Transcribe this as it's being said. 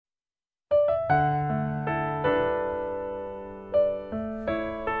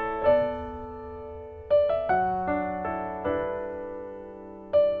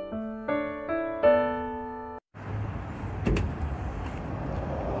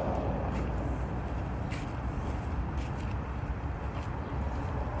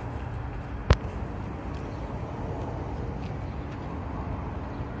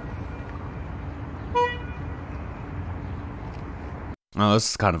Oh,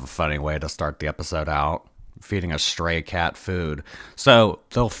 this is kind of a funny way to start the episode out. Feeding a stray cat food. So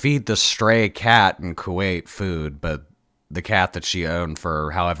they'll feed the stray cat in Kuwait food, but the cat that she owned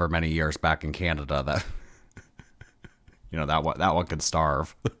for however many years back in Canada, that that one could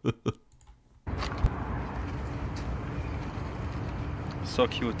starve. So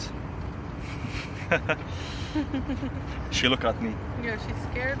cute. She look at me. Yeah, she's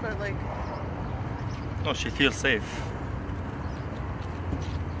scared, but like... No, she feels safe.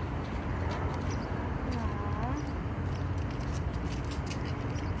 Aww.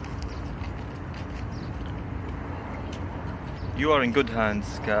 You are in good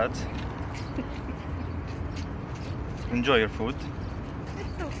hands, cat. Enjoy your food.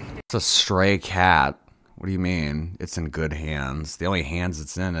 It's okay. It's a stray cat. What do you mean? It's in good hands. The only hands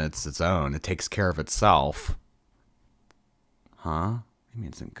it's in, it's its own. It takes care of itself. Huh? You mean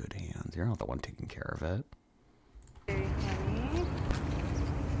it's in good hands? You're not the one taking care of it. Okay, honey.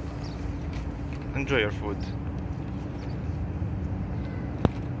 Enjoy your food.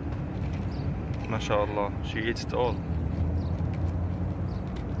 MashaAllah, she eats it all.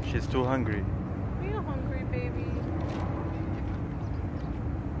 She's too hungry. Are you hungry, baby?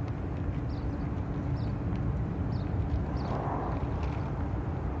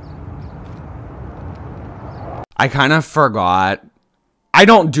 I kind of forgot. I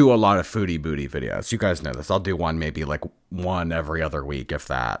don't do a lot of foodie booty videos. You guys know this. I'll do one, maybe like one every other week, if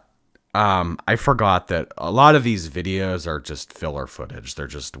that. I forgot that a lot of these videos are just filler footage. They're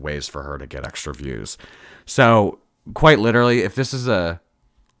just ways for her to get extra views. So quite literally, if this is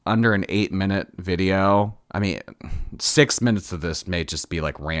under an 8-minute video, I mean, 6 minutes of this may just be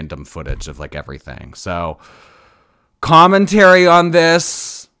like random footage of like everything. So commentary on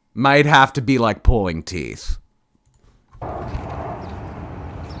this might have to be like pulling teeth.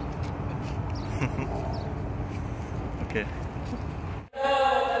 Okay.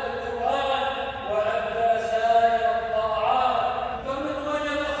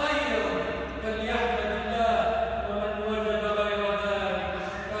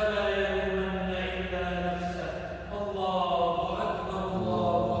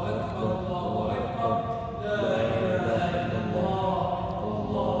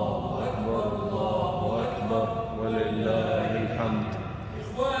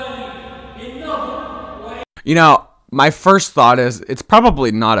 You know, my first thought is it's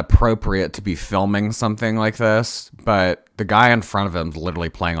probably not appropriate to be filming something like this, but the guy in front of him is literally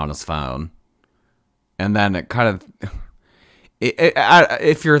playing on his phone. And then it kind of...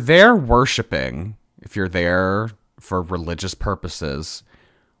 if you're there worshiping, if you're there for religious purposes,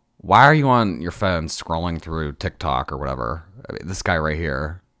 why are you on your phone scrolling through TikTok or whatever? I mean, this guy right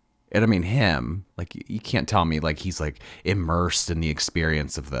here. And I mean him. Like, you can't tell me like he's like immersed in the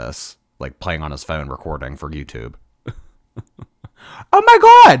experience of this. Like playing on his phone recording for YouTube. Oh my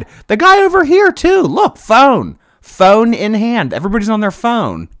god! The guy over here too! Look, phone! Phone in hand. Everybody's on their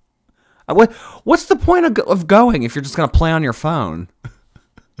phone. What's the point of going if you're just going to play on your phone?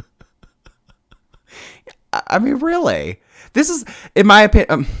 I mean, really? This is, in my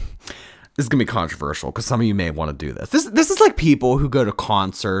opinion... this is going to be controversial because some of you may want to do this. This is like people who go to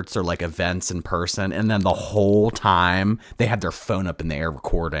concerts or like events in person and then the whole time they have their phone up in the air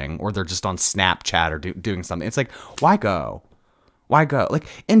recording, or they're just on Snapchat or doing something. It's like, why go? Why go? Like,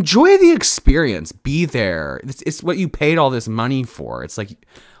 enjoy the experience. Be there. It's what you paid all this money for. It's like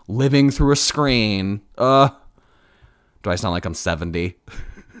living through a screen. Do I sound like I'm 70?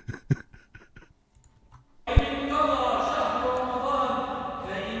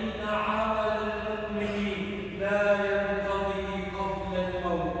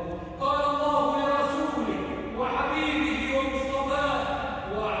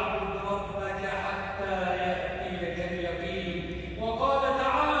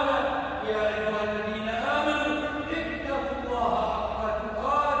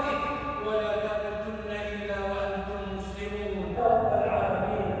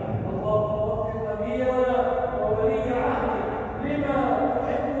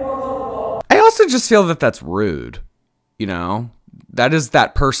 I also just feel that that's rude, you know? That is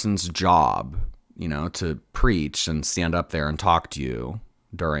that person's job, you know, to preach and stand up there and talk to you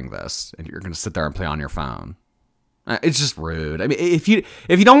during this, and you're going to sit there and play on your phone. It's just rude. I mean, if you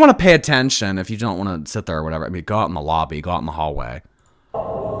don't want to pay attention, if you don't want to sit there or whatever, I mean, go out in the lobby, go out in the hallway.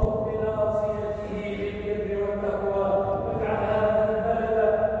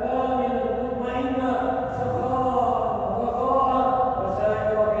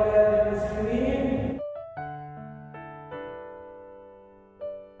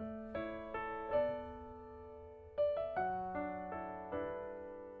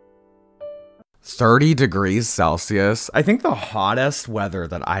 30 degrees Celsius. I think the hottest weather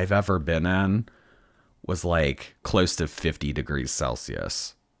that I've ever been in was like close to 50 degrees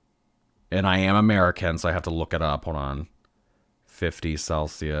Celsius. And I am American, so I have to look it up. Hold on. 50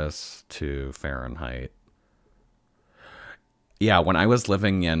 Celsius to Fahrenheit. Yeah, when I was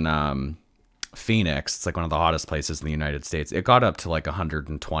living in Phoenix, it's like one of the hottest places in the United States. It got up to like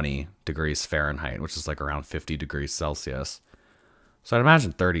 120 degrees Fahrenheit, which is like around 50 degrees Celsius. So I'd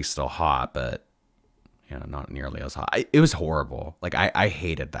imagine 30 is still hot, but not nearly as hot. It was horrible. Like I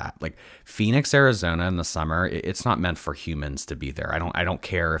hated that. Like Phoenix, Arizona in the summer, it's not meant for humans to be there. I don't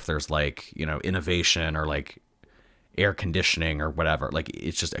care if there's like, innovation or like air conditioning or whatever. Like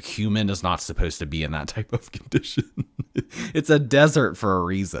it's just a human is not supposed to be in that type of condition. It's a desert for a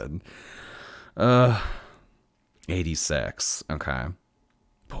reason. 86. Okay.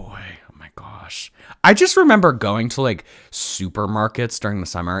 Boy, oh my gosh. I just remember going to like supermarkets during the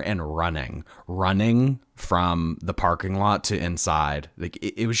summer and running from the parking lot to inside. Like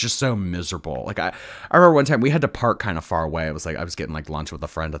it was just so miserable. Like I remember one time we had to park kind of far away. It was like I was getting like lunch with a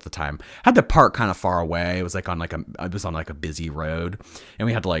friend at the time. Had to park kind of far away. It was like on like a busy road, and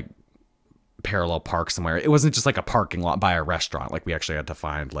we had to like parallel park somewhere. It wasn't just like a parking lot by a restaurant. Like we actually had to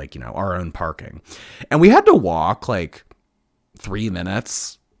find like, our own parking. And we had to walk like 3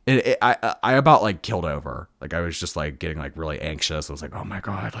 minutes. I about like killed over. Like I was just like getting like really anxious. I was like, oh my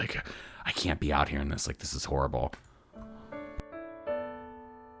God, like I can't be out here in this. Like this is horrible.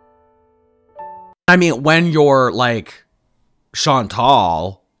 I mean, when you're like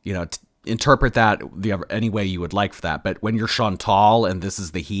Chantal, interpret that any way you would like for that. But when you're Chantal and this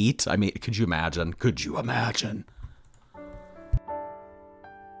is the heat, I mean, could you imagine? Could you imagine?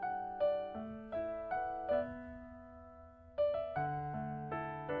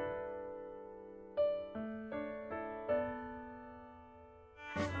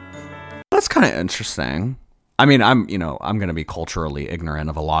 That's kind of interesting. I mean, I'm going to be culturally ignorant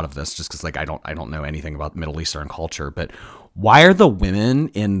of a lot of this just because like I don't know anything about Middle Eastern culture, but why are the women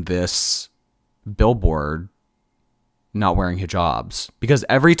in this billboard not wearing hijabs? Because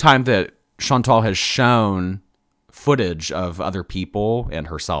every time that Chantal has shown footage of other people and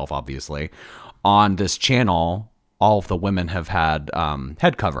herself, obviously, on this channel, all of the women have had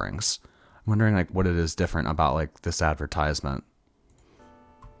head coverings. I'm wondering like what it is different about like this advertisement.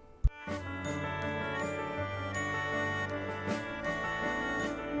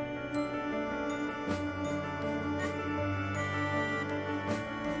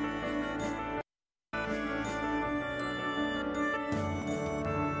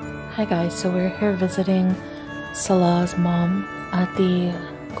 Hi guys, so we're here visiting Salah's mom at the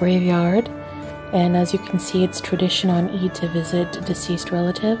graveyard, and as you can see, it's tradition on Eid to visit deceased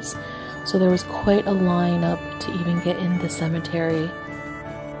relatives, so there was quite a line up to even get in the cemetery.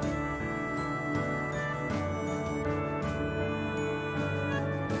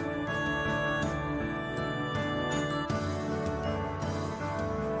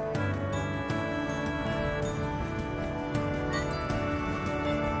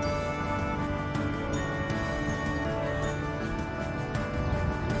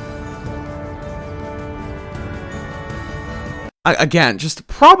 Again, just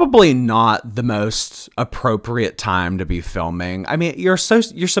probably not the most appropriate time to be filming. I mean, you're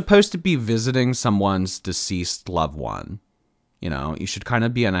supposed to be visiting someone's deceased loved one. You should kind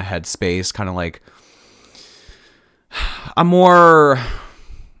of be in a headspace, kind of like a more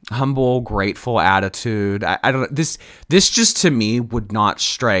humble, grateful attitude. I don't know. This just to me would not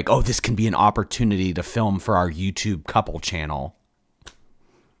strike, oh, this can be an opportunity to film for our YouTube couple channel.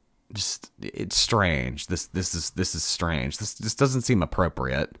 Just it's strange. This is strange. This doesn't seem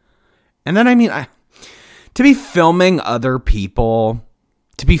appropriate. And then I mean, to be filming other people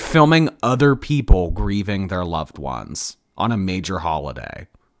grieving their loved ones on a major holiday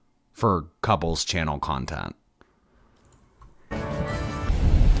for couples channel content.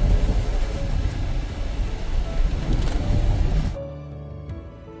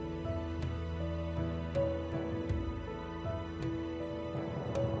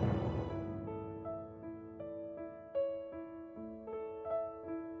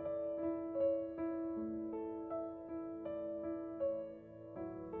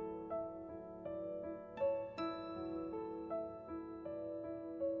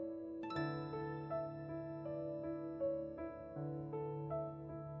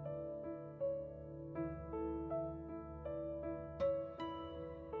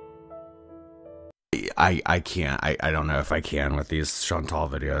 I can't. I don't know if I can with these Chantal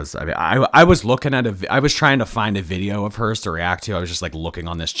videos. I mean, I was looking at I was trying to find a video of hers to react to. I was just like looking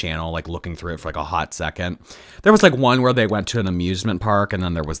on this channel, like looking through it for like a hot second. There was like one where they went to an amusement park, and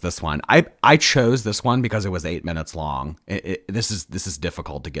then there was this one. I chose this one because it was 8 minutes long. This is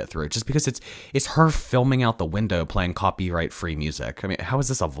difficult to get through just because it's her filming out the window playing copyright free music. I mean, how is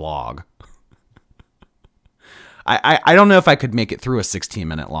this a vlog? I don't know if I could make it through a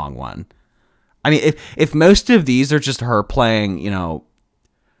 16-minute long one. I mean, if most of these are just her playing, you know,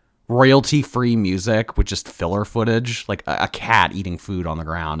 royalty-free music with just filler footage, like a cat eating food on the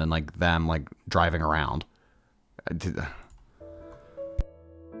ground and like them like driving around.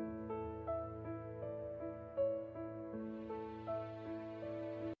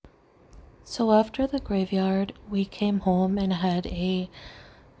 So after the graveyard, we came home and had a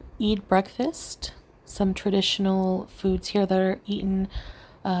Eid breakfast. Some traditional foods here that are eaten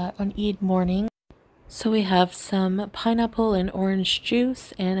on Eid morning. So we have some pineapple and orange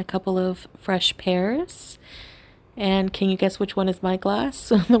juice and a couple of fresh pears. And can you guess which one is my glass?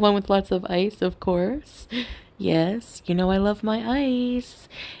 The one with lots of ice, of course. Yes, you know I love my ice.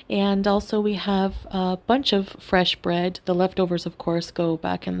 And also we have a bunch of fresh bread. The leftovers, of course, go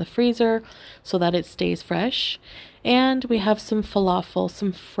back in the freezer so that it stays fresh. And we have some falafel,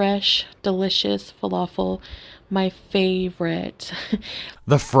 some fresh, delicious falafel. My favorite.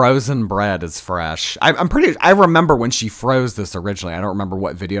 The frozen bread is fresh. I remember when she froze this originally. I don't remember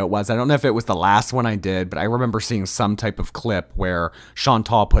what video it was. I don't know if it was the last one I did, but I remember seeing some type of clip where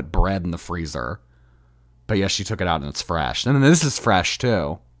Chantal put bread in the freezer. But yes, she took it out and it's fresh. And then this is fresh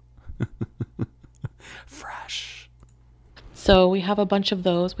too. Fresh. So we have a bunch of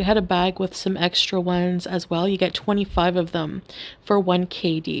those. We had a bag with some extra ones as well. You get 25 of them for 1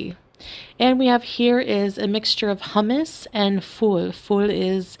 KD. And we have here is a mixture of hummus and ful. Ful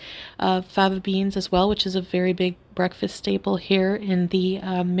is fava beans as well, which is a very big breakfast staple here in the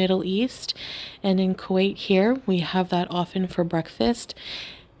Middle East. And in Kuwait here, we have that often for breakfast.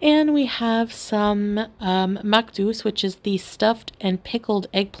 And we have some makdous, which is the stuffed and pickled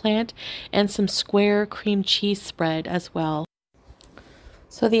eggplant, and some square cream cheese spread as well.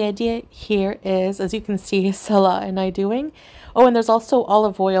 So the idea here is, as you can see, Salah and I doing. Oh, and there's also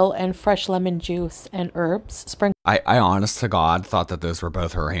olive oil and fresh lemon juice and herbs. I honest to God thought that those were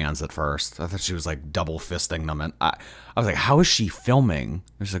both her hands at first. I thought she was like double fisting them, and I was like, how is she filming?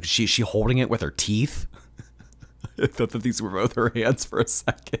 I was like, she holding it with her teeth? I thought that these were both her hands for a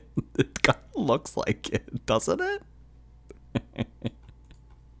second. It kind of looks like it, doesn't it?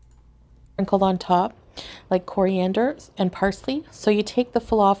 Sprinkled on top, like coriander and parsley. So you take the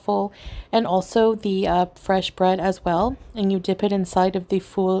falafel and also the fresh bread as well, and you dip it inside of the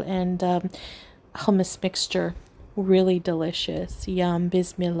ful and hummus mixture. Really delicious. Yum,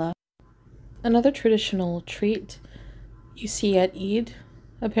 bismillah. Another traditional treat you see at Eid,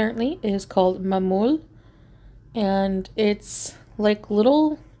 apparently, is called mamul. And it's like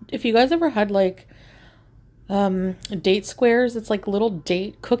little, if you guys ever had like date squares, it's like little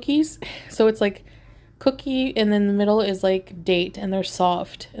date cookies. So it's like cookie and then the middle is like date, and they're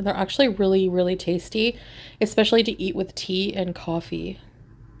soft and they're actually really, really tasty, especially to eat with tea and coffee.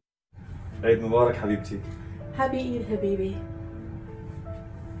 Eid Mubarak, Habibti. Happy Eid, Habibi.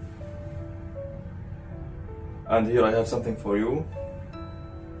 And here I have something for you.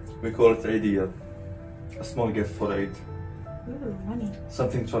 We call it Eidiyah. A small gift for Eid. Ooh, money.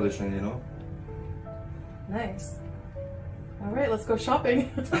 Something traditional, you know? Nice. All right, let's go shopping.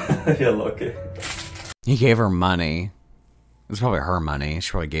 Yeah, okay. He gave her money. It was probably her money.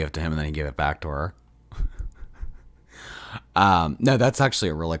 She probably gave it to him and then he gave it back to her. No, that's actually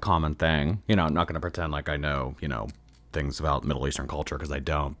a really common thing. You know, I'm not going to pretend like I know, you know, things about Middle Eastern culture because I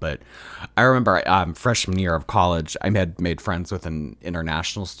don't. But I remember freshman year of college, I had made friends with an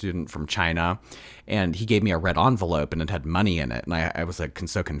international student from China, and he gave me a red envelope and it had money in it. And I was like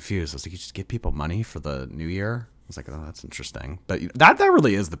so confused. I was like, you just give people money for the new year? I was like, oh, that's interesting. But that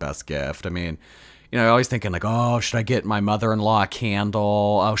really is the best gift. I mean, you know, always thinking like, oh, should I get my mother-in-law a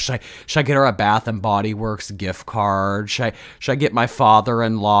candle? Oh, should I get her a Bath and Body Works gift card? Should I get my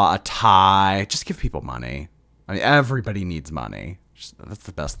father-in-law a tie? Just give people money. I mean, everybody needs money. That's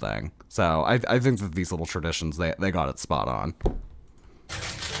the best thing. So I think that these little traditions, they got it spot on.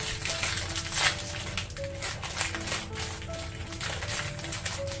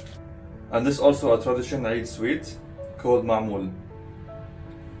 And this also a traditional Eid sweet called ma'mul.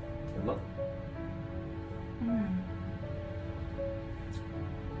 Yalla.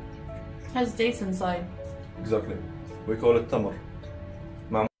 Has dates inside. Exactly. We call it tamar.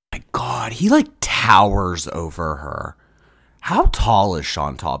 My God, he like towers over her. How tall is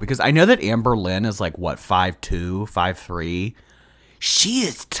Chantal? Because I know that Amber Lynn is like, what, 5'2", 5'3"? She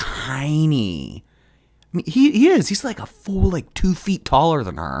is tiny. I mean, he is. He's like a full, like, 2 feet taller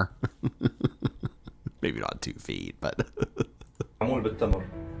than her. Maybe not 2 feet, but... معمول بالتمر.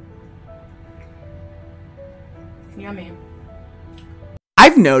 Yummy.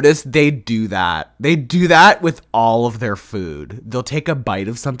 I've noticed they do that. They do that with all of their food. They'll take a bite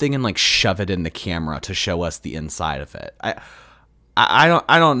of something and like shove it in the camera to show us the inside of it. I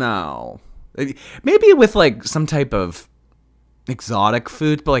don't know. Maybe with like some type of exotic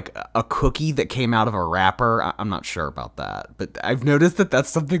food, but like a cookie that came out of a wrapper. I'm not sure about that, but I've noticed that that's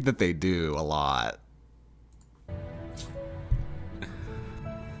something that they do a lot.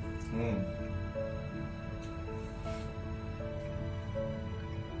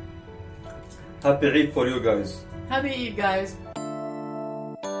 Happy Eid for you guys. Happy Eid, guys.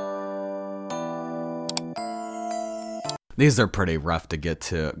 These are pretty rough to get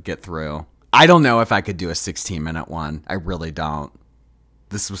through. I don't know if I could do a 16-minute one. I really don't.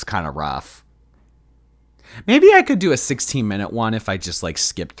 This was kind of rough. Maybe I could do a 16-minute one if I just like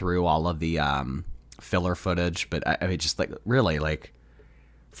skipped through all of the filler footage, but I mean just like really like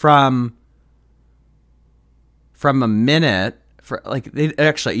from a minute for like they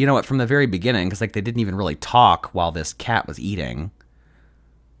actually, you know what, from the very beginning, because like they didn't even really talk while this cat was eating.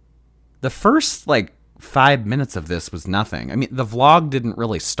 The first like 5 minutes of this was nothing. I mean, the vlog didn't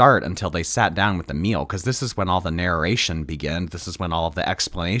really start until they sat down with the meal, because this is when all the narration began. This is when all of the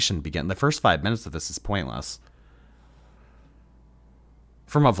explanation began. The first 5 minutes of this is pointless.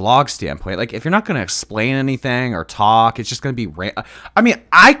 From a vlog standpoint, like if you're not going to explain anything or talk, it's just going to be... I mean,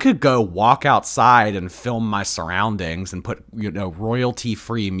 I could go walk outside and film my surroundings and put, you know,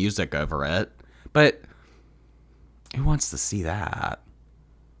 royalty-free music over it, but who wants to see that?